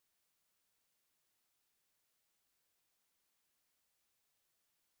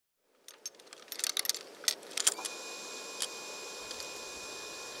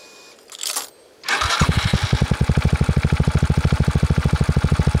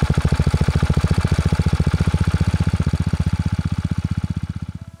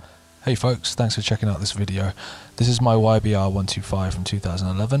Hey folks, thanks for checking out this video. This is my YBR 125 from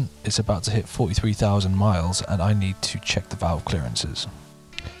 2011. It's about to hit 43,000 miles and I need to check the valve clearances.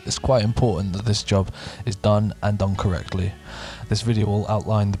 It's quite important that this job is done and done correctly. This video will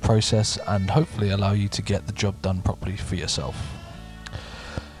outline the process and hopefully allow you to get the job done properly for yourself.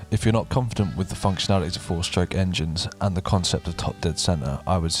 If you're not confident with the functionalities of 4-stroke engines and the concept of top dead center,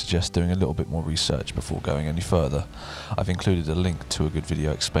 I would suggest doing a little bit more research before going any further. I've included a link to a good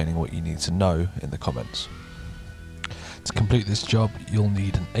video explaining what you need to know in the comments. To complete this job, you'll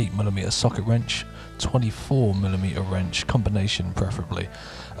need an 8mm socket wrench, 24mm wrench, combination preferably.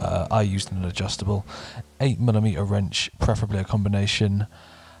 I used an adjustable, 8mm wrench, preferably a combination,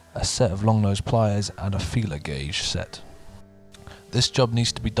 a set of long nose pliers and a feeler gauge set. This job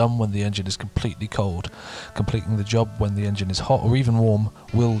needs to be done when the engine is completely cold. Completing the job when the engine is hot or even warm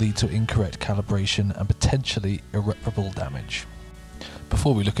will lead to incorrect calibration and potentially irreparable damage.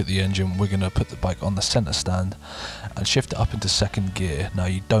 Before we look at the engine, we're going to put the bike on the center stand and shift it up into second gear. Now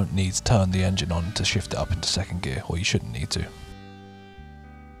you don't need to turn the engine on to shift it up into second gear, or you shouldn't need to.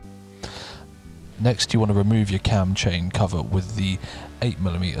 Next, you want to remove your cam chain cover with the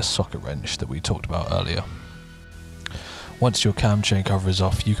 8mm socket wrench that we talked about earlier. Once your cam chain cover is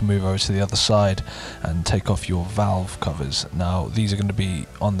off, you can move over to the other side and take off your valve covers. Now these are going to be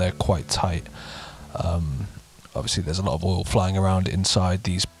on there quite tight. Obviously there's a lot of oil flying around inside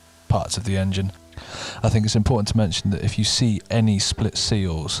these parts of the engine. I think it's important to mention that if you see any split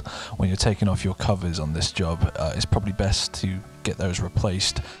seals when you're taking off your covers on this job, it's probably best to get those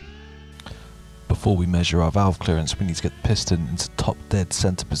replaced. Before we measure our valve clearance, we need to get the piston into top dead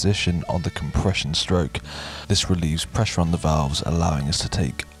center position on the compression stroke. This relieves pressure on the valves, allowing us to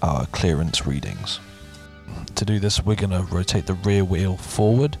take our clearance readings. To do this, we're going to rotate the rear wheel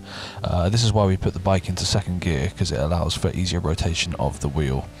forward. This is why we put the bike into second gear, because it allows for easier rotation of the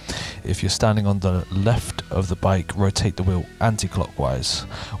wheel. If you're standing on the left of the bike, rotate the wheel anti-clockwise.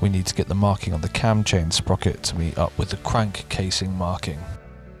 We need to get the marking on the cam chain sprocket to meet up with the crank casing marking.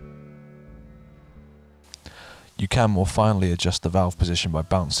 You can more finely adjust the valve position by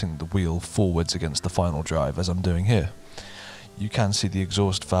bouncing the wheel forwards against the final drive, as I'm doing here. You can see the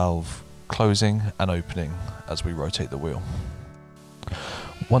exhaust valve closing and opening as we rotate the wheel.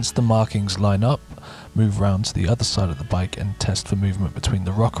 Once the markings line up, move round to the other side of the bike and test for movement between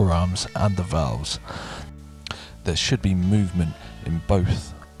the rocker arms and the valves. There should be movement in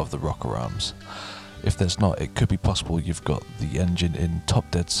both of the rocker arms. If there's not, it could be possible you've got the engine in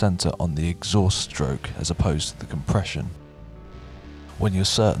top dead center on the exhaust stroke as opposed to the compression. When you're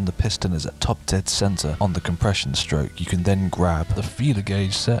certain the piston is at top dead center on the compression stroke, you can then grab the feeler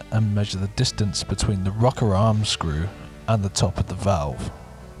gauge set and measure the distance between the rocker arm screw and the top of the valve.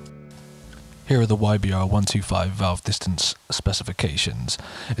 Here are the YBR 125 valve distance specifications.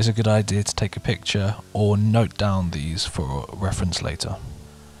 It's a good idea to take a picture or note down these for reference later.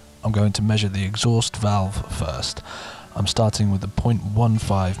 I'm going to measure the exhaust valve first. I'm starting with a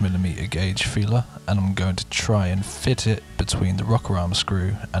 0.15mm gauge feeler and I'm going to try and fit it between the rocker arm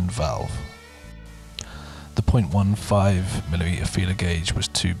screw and valve. The 0.15mm feeler gauge was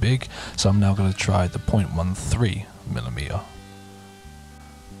too big, so I'm now going to try the 0.13mm.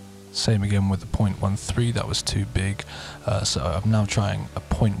 Same again with the 0.13, that was too big, so I'm now trying a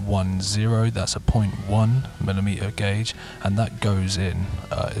 0.10, that's a 0.1mm gauge, and that goes in.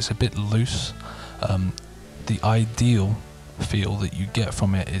 It's a bit loose. The ideal feel that you get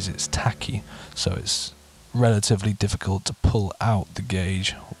from it is it's tacky, so it's relatively difficult to pull out the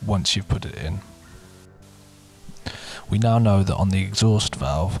gauge once you've put it in. We now know that on the exhaust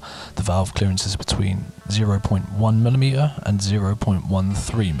valve, the valve clearance is between 0.1mm and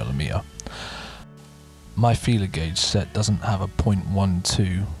 0.13mm. My feeler gauge set doesn't have a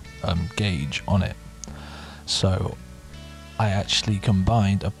 0.12 gauge on it, so I actually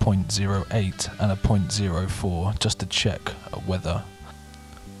combined a 0.08 and a 0.04 just to check whether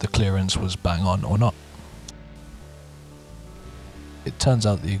the clearance was bang on or not. It turns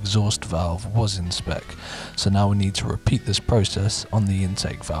out the exhaust valve was in spec, so now we need to repeat this process on the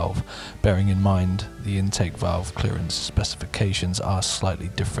intake valve, bearing in mind the intake valve clearance specifications are slightly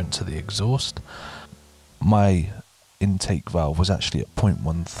different to the exhaust. My intake valve was actually at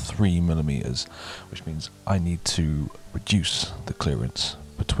 0.13mm, which means I need to reduce the clearance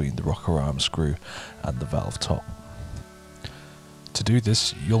between the rocker arm screw and the valve top. To do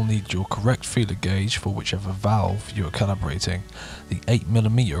this, you'll need your correct feeler gauge for whichever valve you are calibrating, the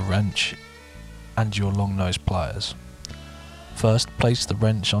 8mm wrench and your long nose pliers. First, place the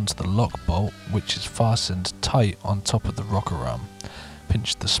wrench onto the lock bolt, which is fastened tight on top of the rocker arm.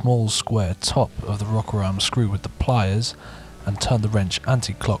 Pinch the small square top of the rocker arm screw with the pliers and turn the wrench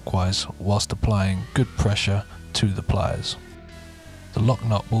anti-clockwise whilst applying good pressure to the pliers. The lock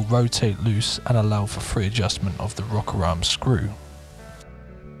nut will rotate loose and allow for free adjustment of the rocker arm screw.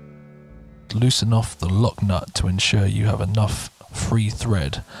 Loosen off the lock nut to ensure you have enough free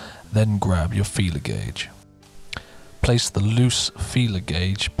thread, then grab your feeler gauge. Place the loose feeler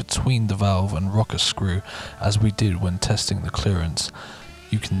gauge between the valve and rocker screw as we did when testing the clearance.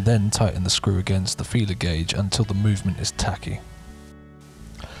 You can then tighten the screw against the feeler gauge until the movement is tacky.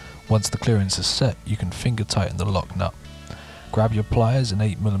 Once the clearance is set, you can finger tighten the lock nut. Grab your pliers and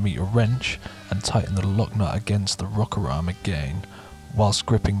 8mm wrench and tighten the lock nut against the rocker arm again, whilst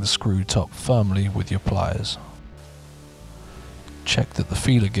gripping the screw top firmly with your pliers. Check that the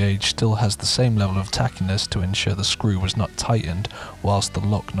feeler gauge still has the same level of tackiness to ensure the screw was not tightened whilst the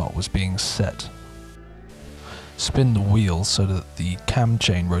lock nut was being set. Spin the wheel so that the cam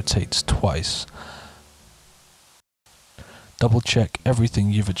chain rotates twice. Double check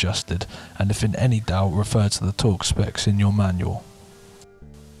everything you've adjusted, and if in any doubt, refer to the torque specs in your manual.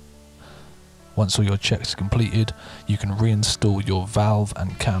 Once all your checks are completed, you can reinstall your valve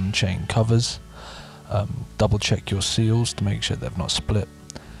and cam chain covers. Double check your seals to make sure they've not split.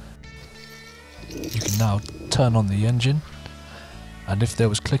 You can now turn on the engine, and if there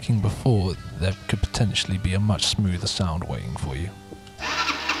was clicking before, there could potentially be a much smoother sound waiting for you.